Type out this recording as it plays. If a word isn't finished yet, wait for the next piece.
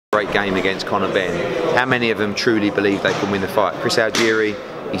Great game against Conor Benn. How many of them truly believe they can win the fight? Chris Algieri,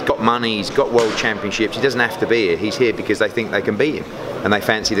 he's got money, he's got world championships, he doesn't have to be here. He's here because they think they can beat him and they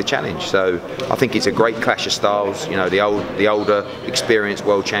fancy the challenge. So I think it's a great clash of styles. You know, the older, experienced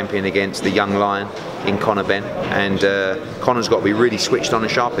world champion against the young lion in Conor Benn, and Conor's got to be really switched on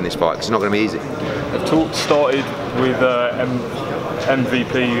and sharp in this fight because it's not going to be easy. The talk started with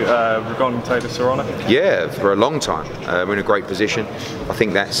MVP regarding Taylor Serrano. Yeah, for a long time. We're in a great position. I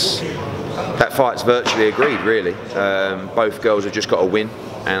think that fight's virtually agreed, really. Both girls have just got to win,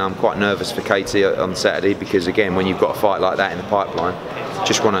 and I'm quite nervous for Katie on Saturday because, again, when you've got a fight like that in the pipeline,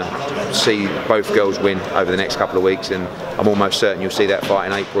 just want to see both girls win over the next couple of weeks, and I'm almost certain you'll see that fight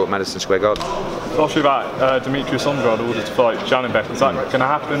in April at Madison Square Garden. Ask you about Demetrius Ondrade ordered to fight Janibek. Is that going to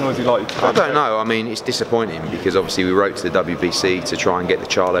happen, or is he likely to? I don't know. I mean, it's disappointing because obviously we wrote to the WBC to try and get the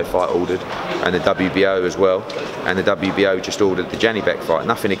Charlo fight ordered, and the WBO as well, and the WBO just ordered the Janibek fight.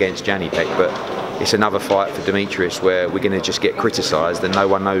 Nothing against Janibek, but it's another fight for Demetrius where we're going to just get criticised and no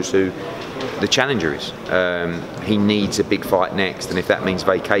one knows who the challenger is. He needs a big fight next, and if that means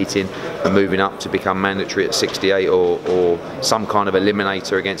vacating and moving up to become mandatory at 68 or some kind of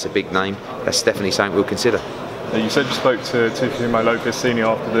eliminator against a big name, that's definitely something we'll consider. You said you spoke to Teofimo Lopez Sr.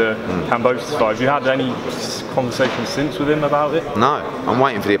 after the KAMBOSOS fight. Have you had any conversations since with him about it? No, I'm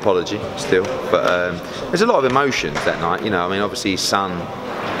waiting for the apology still, but there's a lot of emotions that night. You know, I mean, obviously his son,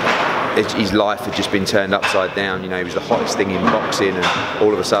 his life had just been turned upside down. You know, he was the hottest thing in boxing, and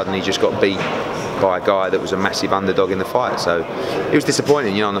all of a sudden he just got beat by a guy that was a massive underdog in the fight. So it was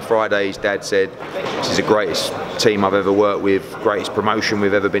disappointing. You know, on the Friday his dad said, "This is the greatest team I've ever worked with, greatest promotion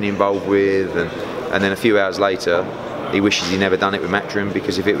we've ever been involved with," and then a few hours later he wishes he'd never done it with Matchroom,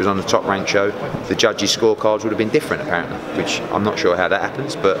 because if it was on the top ranked show, the judges' scorecards would have been different apparently, which I'm not sure how that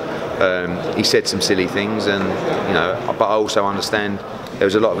happens, but he said some silly things, and you know, but I also understand there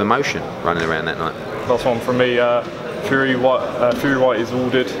was a lot of emotion running around that night. Last one from me. Fury White is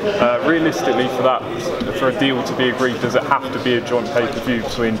ordered. Realistically, for a deal to be agreed, does it have to be a joint pay-per-view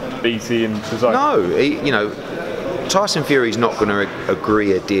between BT and DAZN? No, you know, Tyson Fury's not going to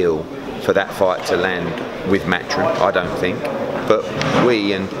agree a deal for that fight to land with Matchroom, I don't think. But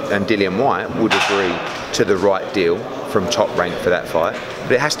we and Dillian Whyte would agree to the right deal from Top Rank for that fight.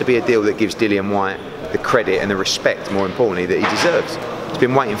 But it has to be a deal that gives Dillian Whyte the credit and the respect, more importantly, that he deserves. He's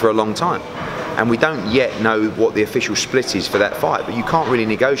been waiting for a long time. And we don't yet know what the official split is for that fight, but you can't really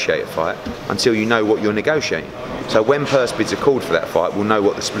negotiate a fight until you know what you're negotiating. So when purse bids are called for that fight, we'll know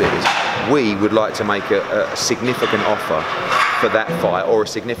what the split is. We would like to make a significant offer for that fight, or a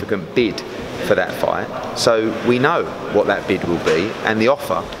significant bid for that fight, so we know what that bid will be, and the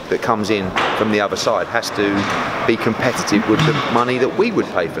offer that comes in from the other side has to be competitive with the money that we would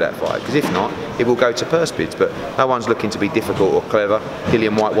pay for that fight, because if not, it will go to purse bids. But no one's looking to be difficult or clever.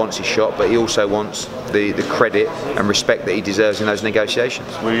 Dillian Whyte wants his shot, but he also wants the credit and respect that he deserves in those negotiations.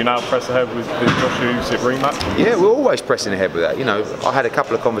 Will you now press ahead with the Joshua Usyk rematch? Yeah, we're always pressing ahead with that. You know, I had a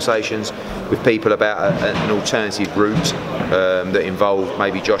couple of conversations with people about an alternative route that involved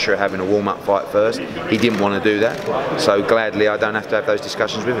maybe Joshua having a warm-up fight first. He didn't want to do that, so gladly I don't have to have those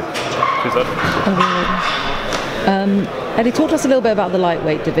discussions with him. Eddie, talk to us a little bit about the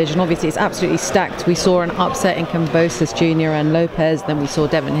lightweight division. Obviously it's absolutely stacked. We saw an upset in KAMBOSOS Jr. and Lopez, then we saw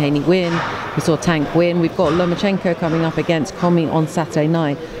Devin Haney win, we saw Tank win, we've got Lomachenko coming up against Commey on Saturday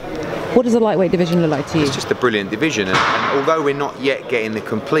night. What does the lightweight division look like to you? It's just a brilliant division, and although we're not yet getting the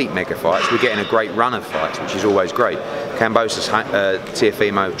complete mega fights, we're getting a great run of fights, which is always great. KAMBOSOS,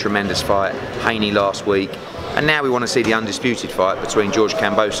 Teofimo, tremendous fight, Haney last week, and now we want to see the undisputed fight between George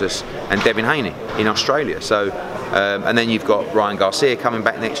KAMBOSOS and Devin Haney in Australia. So, and then you've got Ryan Garcia coming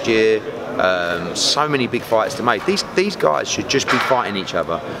back next year. So many big fights to make. These guys should just be fighting each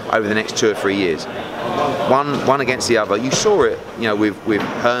other over the next 2 or 3 years, one against the other. You saw it, you know, with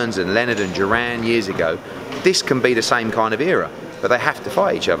Hearns and Leonard and Duran years ago. This can be the same kind of era, but they have to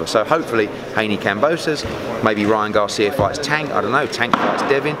fight each other. So hopefully Haney KAMBOSOS, maybe Ryan Garcia fights Tank, I don't know, Tank fights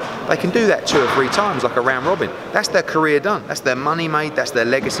Devin. They can do that 2 or 3 times like a round robin. That's their career done, that's their money made, that's their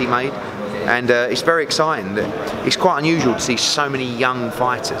legacy made. And it's very exciting. It's quite unusual to see so many young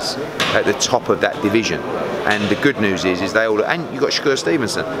fighters at the top of that division. And the good news is they all, and you've got Shakur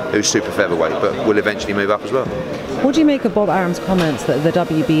Stevenson, who's super featherweight, but will eventually move up as well. What do you make of Bob Arum's comments that the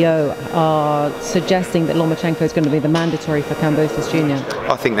WBO are suggesting that Lomachenko is going to be the mandatory for KAMBOSOS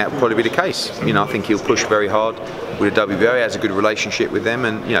Jr.? I think that will probably be the case. You know, I think he'll push very hard with the WBO. He has a good relationship with them,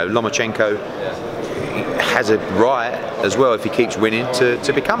 and you know, Lomachenko has a right as well, if he keeps winning,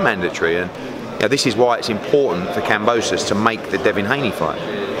 to become mandatory. And you know, this is why it's important for KAMBOSOS to make the Devin Haney fight,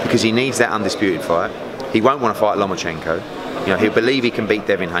 because he needs that undisputed fight. He won't want to fight Lomachenko. You know, he'll believe he can beat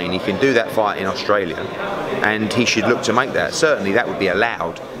Devin Haney, he can do that fight in Australia, and he should look to make that. Certainly that would be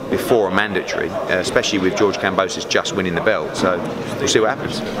allowed before a mandatory, especially with George Kambosos just winning the belt. So we'll see what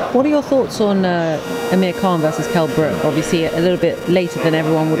happens. What are your thoughts on Amir Khan versus Kell Brook? Obviously a little bit later than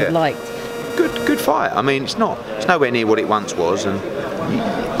everyone would have liked. Good fight. I mean, it's nowhere near what it once was, and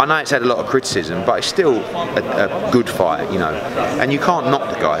I know it's had a lot of criticism, but it's still a good fight, you know. And you can't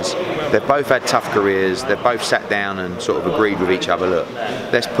knock the guys. They've both had tough careers. They've both sat down and sort of agreed with each other. Look,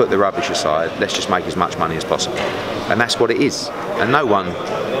 let's put the rubbish aside. Let's just make as much money as possible, and that's what it is. And no one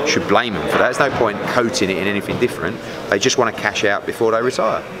should blame them for that. There's no point coating it in anything different. They just want to cash out before they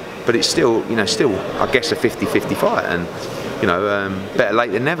retire. But it's still, you know, I guess a 50-50 fight, and you know, better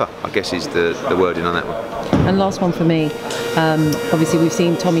late than never, I guess is the wording on that one. And last one for me, obviously we've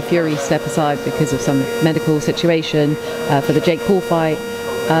seen Tommy Fury step aside because of some medical situation for the Jake Paul fight.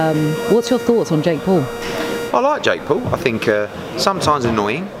 What's your thoughts on Jake Paul? I like Jake Paul. I think sometimes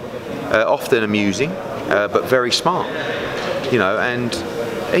annoying, often amusing, but very smart. You know, and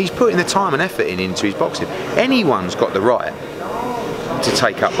he's putting the time and effort into his boxing. Anyone's got the right to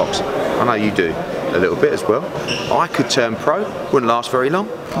take up boxing. I know you do a little bit as well. I could turn pro, wouldn't last very long,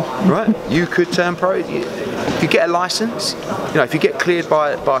 right? You could turn pro. If you get a license, you know, if you get cleared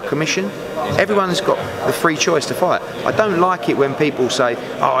by a commission, everyone's got the free choice to fight. I don't like it when people say,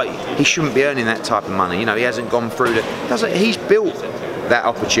 oh, he shouldn't be earning that type of money. You know, he hasn't gone through he's built that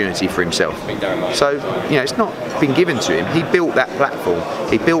opportunity for himself. So, you know, it's not been given to him. He built that platform.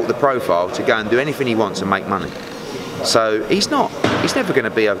 He built the profile to go and do anything he wants and make money. So he's never going to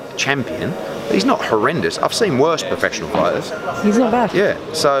be a champion. He's not horrendous. I've seen worse professional fighters. He's not bad. Yeah.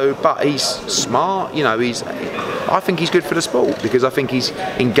 So, but he's smart. You know, I think he's good for the sport because I think he's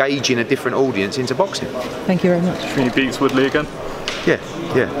engaging a different audience into boxing. Thank you very much. Can he beat Woodley again? Yeah.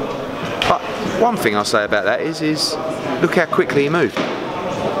 But one thing I'll say about that is look how quickly he moved. Do you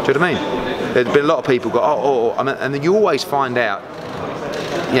know what I mean? There's been a lot of people go, and then you always find out.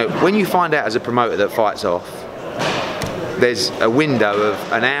 You know, when you find out as a promoter that fights off, there's a window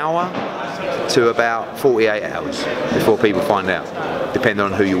of an hour to about 48 hours before people find out, depending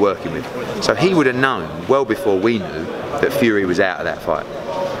on who you're working with. So he would have known well before we knew that Fury was out of that fight.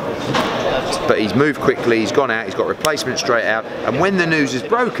 But he's moved quickly, he's gone out, he's got replacement straight out, and when the news is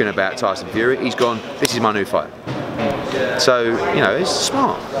broken about Tyson Fury, he's gone, this is my new fight. So, you know, it's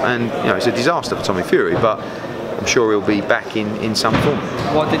smart, and you know, it's a disaster for Tommy Fury, but I'm sure he'll be back in some form.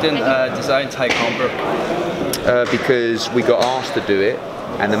 Why didn't DAZN take on Brook? Because we got asked to do it,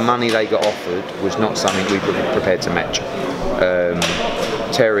 and the money they got offered was not something we were prepared to match.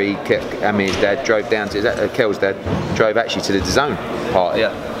 Terry, Amir's dad, drove down to Kell's dad, drove actually to the DAZN party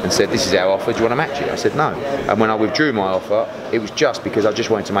and said, "This is our offer. Do you want to match it?" I said no. And when I withdrew my offer, it was just because I just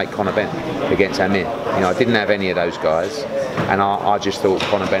wanted to make Conor Benn against Amir. You know, I didn't have any of those guys, and I just thought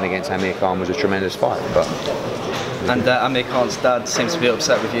Conor Benn against Amir Khan was a tremendous fight. But and Amir Khan's dad seems to be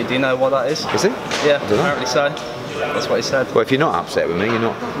upset with you. Do you know what that is? Is he? Yeah, apparently so. That's what he said. Well, if you're not upset with me, you're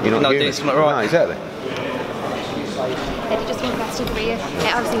not doing something right. No, exactly. Just one question for you.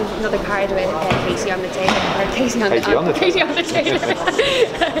 Obviously, another card with Casey on the table. Casey on the table. Casey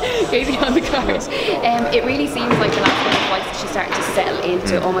on the cards. It really seems like the last couple of fights she's starting to settle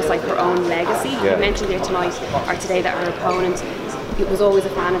into almost like her own legacy. You mentioned there tonight or today that her opponent was always a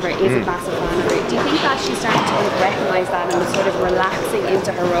fan of her, is a massive fan of her. Do you think that she's starting to kind of recognise that and is sort of relaxing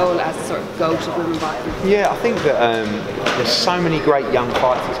into her role as a sort of go-to woman boxer? Yeah, I think that there's so many great young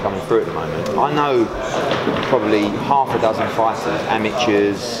fighters coming through at the moment. I know probably half a dozen fighters,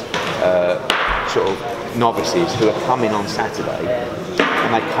 amateurs, sort of novices who are coming on Saturday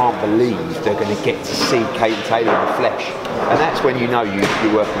and they can't believe they're going to get to see Katie Taylor in the flesh. And that's when you know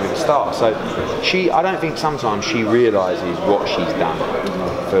you're working with a star. So I don't think sometimes she realises what she's done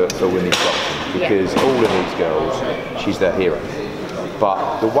for women's boxing, because all of these girls, she's their hero.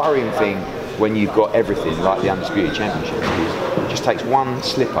 But the worrying thing when you've got everything like the Undisputed Championship is it just takes one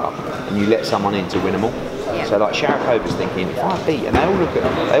slip up and you let someone in to win them all. So like Sharapova's thinking, if I beat, and they all look at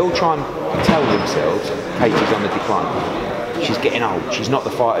them, they all try and tell themselves Katie's on the decline. She's getting old, she's not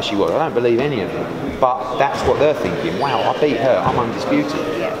the fighter she was. I don't believe any of them. But that's what they're thinking. Wow, I beat her, I'm undisputed.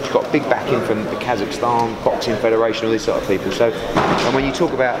 She's got big backing from the Kazakhstan Boxing Federation, all these sort of people. So, and when you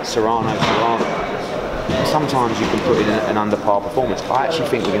talk about Serrano, sometimes you can put in an under par performance. I actually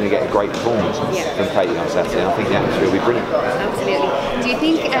think we're going to get a great performance from Katie on Saturday, and I think the atmosphere will be brilliant. Absolutely. Do you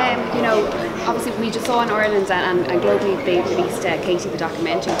think, you know, obviously we just saw in Ireland and globally they released Katie the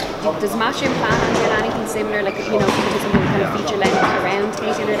documentary. Does Matchroom plan on doing anything similar, like, you know, something kind of feature length around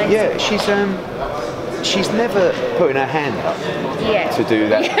Katie and her legacy? Yeah, she's never putting her hand up to do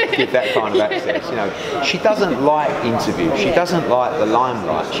that, give that kind of access. You know, she doesn't like interviews. She doesn't like the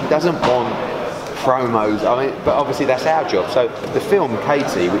limelight. She doesn't want promos. I mean, but obviously that's our job. So the film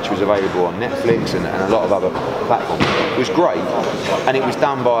Katie, which was available on Netflix and a lot of other platforms, was great, and it was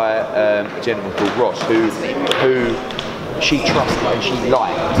done by a gentleman called Ross, who she trusted and she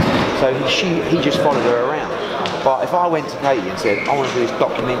liked. So he just followed her around. But if I went to Katie and said, I want to do this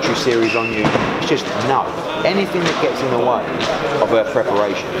documentary series on you, it's just no. Anything that gets in the way of her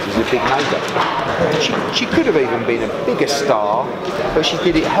preparations is a big no-go. She could have even been a bigger star, but she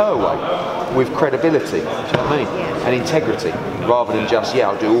did it her way, with credibility, do you know what I mean? And integrity, rather than just,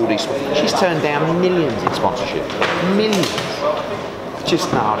 I'll do all these. She's turned down millions in sponsorship. Millions.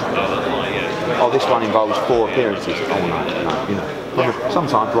 Just no. Oh, this one involves 4 appearances. Oh no, you know.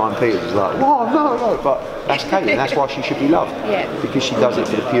 Sometimes Brian Peters is like, oh no, but that's Katie, and that's why she should be loved. Because she does it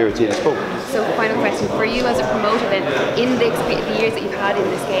for the purity of the sport. So, final question for you as a promoter then, in the years that you've had in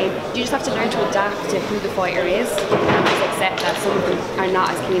this game, do you just have to learn to adapt to who the fighter is and just accept that some of them are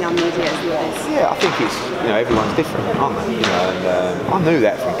not as keen on media as the others? Yeah, I think it's, everyone's different, aren't they? And I knew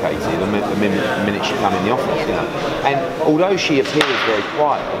that from Katie the minute she came in the office, And although she appears very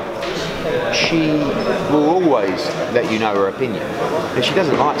quiet, she will always let you know her opinion. If she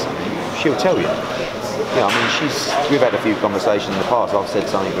doesn't like something, she'll tell you. I mean, we've had a few conversations in the past. I've said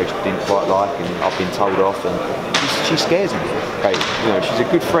something which she didn't quite like, and I've been told off, and she scares me. Okay, she's a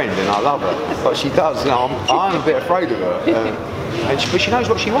good friend, and I love her, but she does. I'm a bit afraid of her, but she knows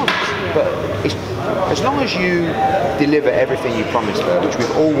what she wants. But as long as you deliver everything you promised her, which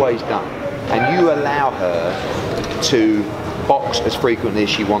we've always done, and you allow her to box as frequently as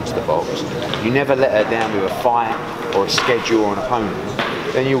she wants to box, you never let her down with a fight or a schedule or an opponent,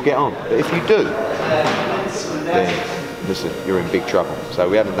 then you'll get on. But if you do, then listen, you're in big trouble. So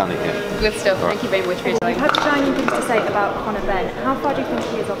we haven't done it yet. Good stuff. Right. Thank you very much for your time. You've had shining things to say about Conor Benn. How far do you think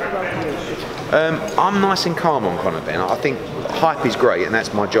he is off the world title? I'm nice and calm on Conor Benn. I think hype is great, and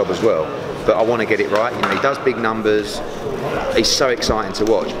that's my job as well. But I want to get it right. He does big numbers. He's so exciting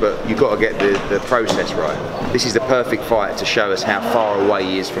to watch, but you've got to get the process right. This is the perfect fight to show us how far away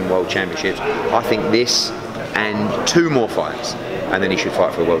he is from World Championships. I think this and 2 more fights, and then he should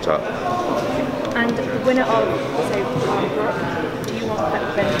fight for a world title. And the winner of, Brook, do you want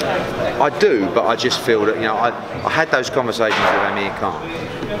that Benn to fight? I do, but I just feel that, I had those conversations with Amir Khan.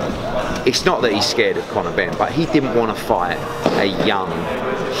 It's not that he's scared of Conor Benn, but he didn't want to fight a young,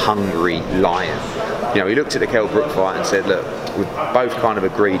 hungry lion. He looked at the Kell Brook fight and said, look, we've both kind of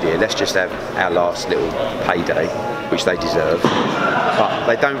agreed here, let's just have our last little payday, which they deserve. But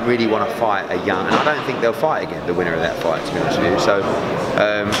they don't really want to fight a young, and I don't think they'll fight again, the winner of that fight, to be honest with you. So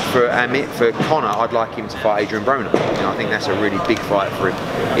for Conor, I'd like him to fight Adrian Broner. I think that's a really big fight for him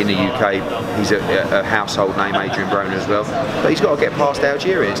in the UK. He's a household name, Adrian Broner, as well. But he's got to get past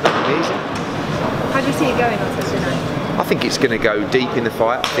Algeria, it's not going to be easy. How do you see it going on Saturday night? I think it's going to go deep in the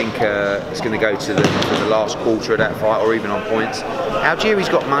fight. I think it's going to go to the last quarter of that fight, or even on points. Algieri's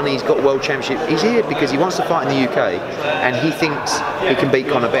got money, he's got world championship. He's here because he wants to fight in the UK, and he thinks he can beat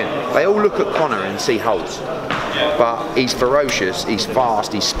Conor Benn. They all look at Conor and see holes, but he's ferocious, he's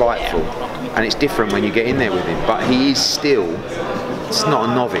fast, he's spiteful, and it's different when you get in there with him. But he is still, it's not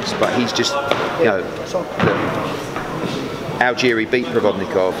a novice, but he's just, Algieri beat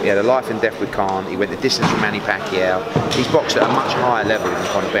Provodnikov, he had a life and death with Khan, he went the distance with Manny Pacquiao. He's boxed at a much higher level than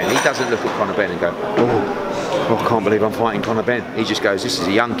Conor Benn. He doesn't look at Conor Benn and go, oh, I can't believe I'm fighting Conor Benn. He just goes, this is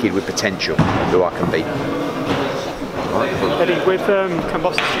a young kid with potential who I can beat. Eddie, with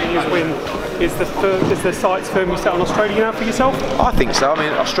KAMBOSOS Junior's win, is the sights firmly set on Australia now for yourself? I think so. I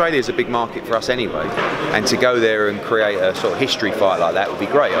mean, Australia's a big market for us anyway, and to go there and create a sort of history fight like that would be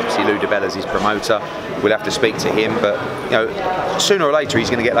great. Obviously, Lou DiBella's his promoter. We'll have to speak to him, but sooner or later he's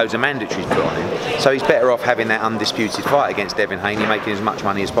going to get loads of mandatories put on him. So he's better off having that undisputed fight against Devin Haney, making as much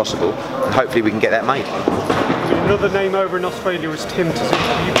money as possible, and hopefully we can get that made. Another name over in Australia is Tim Tszyu.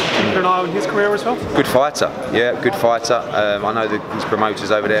 Have you been keeping an eye on his career as well? Good fighter, yeah, good fighter. I know his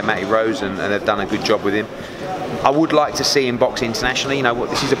promoters over there, Matty Rose, and they've done a good job with him. I would like to see him box internationally.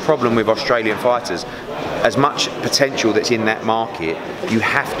 This is a problem with Australian fighters. As much potential that's in that market, you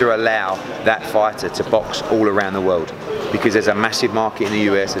have to allow that fighter to box all around the world, because there's a massive market in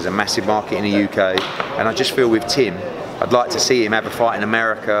the US, there's a massive market in the UK, and I just feel with Tim, I'd like to see him have a fight in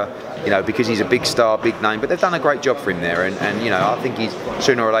America, because he's a big star, big name, but they've done a great job for him there, and I think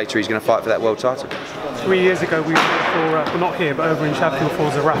sooner or later he's going to fight for that world title. 3 years ago we were for, well not here, but over in Sheffield for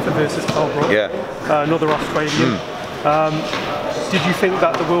Zarafa versus Kell Brook, yeah. Another Australian. Did you think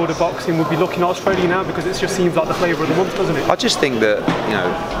that the world of boxing would be looking at Australia now, because it just seems like the flavour of the month, doesn't it? I just think that, you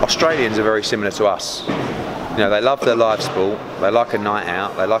know, Australians are very similar to us. You know, they love their live sport, they like a night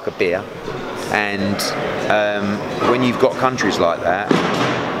out, they like a beer, and when you've got countries like that,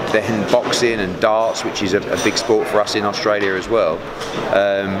 then boxing and darts, which is a big sport for us in Australia as well,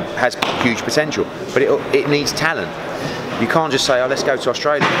 has huge potential. But it needs talent. You can't just say, oh, let's go to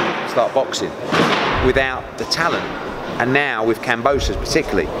Australia and start boxing, without the talent. And now with KAMBOSOS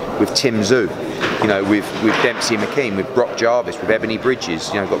particularly, with Tim Zhu, you know, with Dempsey McKean, with Brock Jarvis, with Ebony Bridges,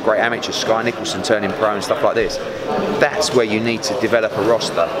 you know, got great amateurs, Sky Nicholson turning pro and stuff like this. That's where you need to develop a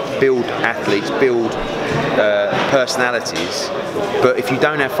roster, build athletes, build personalities. But if you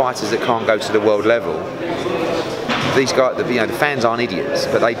don't have fighters that can't go to the world level, these guys, you know, the fans aren't idiots,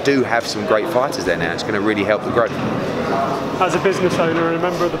 but they do have some great fighters there now. It's going to really help the growth. As a business owner and a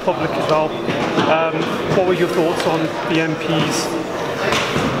member of the public as well, what were your thoughts on the MP's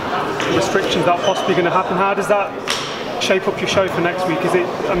restrictions that are possibly going to happen? How does that shape up your show for next week? Is it,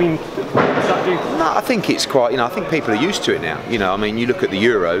 I mean, what does that do? No, I think it's quite, you know, I think people are used to it now. You know, I mean, you look at the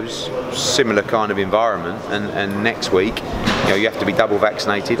Euros, similar kind of environment, and next week, you know, you have to be double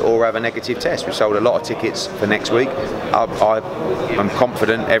vaccinated or have a negative test. We've sold a lot of tickets for next week. I'm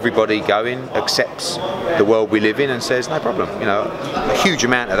confident everybody going accepts the world we live in and says no problem. You know, a huge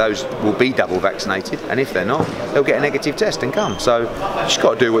amount of those will be double vaccinated, and if they're not, they'll get a negative test and come. So you just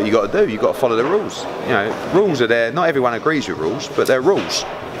got to do what you got to do. You've got to follow the rules. You know, rules are there. Not everyone agrees with rules, but they're rules,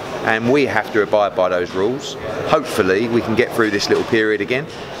 and we have to abide by those rules. Hopefully we can get through this little period again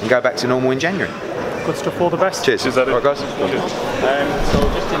and go back to normal in January. Good stuff, all the best. Cheers. Cheers, Eddie. All right, guys. So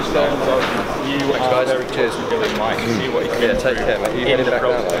just in terms of you are very close with Bill and Mike, see what you can take care, mate. in the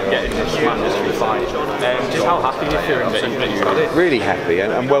process of getting this mandatory fight. Just how happy you're feeling that you got it? Really happy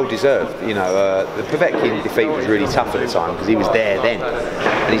and well deserved. You know, the Povetkin defeat was really tough at the time because he was there then,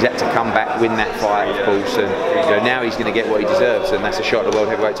 and he's had to come back, win that fight, of course, and you know, now he's going to get what he deserves, and that's a shot at the world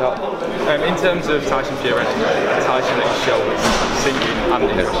heavyweight title. In terms of Tyson Fury, Tyson at his shoulder sinking Andy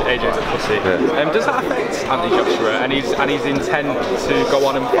AJ's a pussy. Yeah. Does that affect Andy Joshua and his intent to go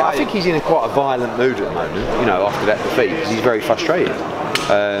on and fight? Yeah, I think he's in quite a violent mood at the moment, you know, after that defeat, because he's very frustrated.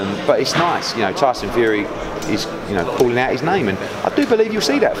 But it's nice, you know, Tyson Fury is, you know, calling out his name, and I do believe you'll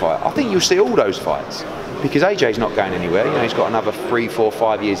see that fight. I think you'll see all those fights, because AJ's not going anywhere. You know, he's got another 3, 4,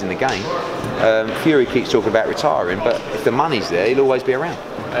 5 years in the game. Fury keeps talking about retiring, but if the money's there, he'll always be around.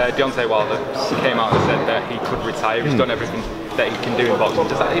 Deontay Wilder came out and said that he could retire. He's done everything that he can do in boxing.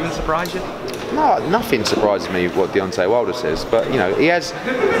 Does that even surprise you? No, nothing surprises me what Deontay Wilder says, but you know, he has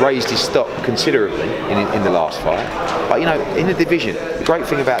raised his stock considerably in the last fight. But you know, in the division, the great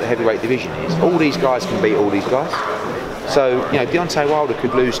thing about the heavyweight division is all these guys can beat all these guys. So you know, Deontay Wilder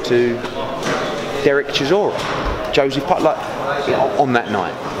could lose to Derek Chisora, Joseph Butler on that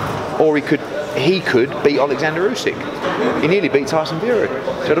night, or he could beat Alexander Usyk. He nearly beat Tyson Fury. Do you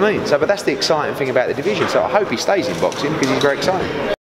know what I mean? So, but that's the exciting thing about the division. So I hope he stays in boxing because he's very exciting.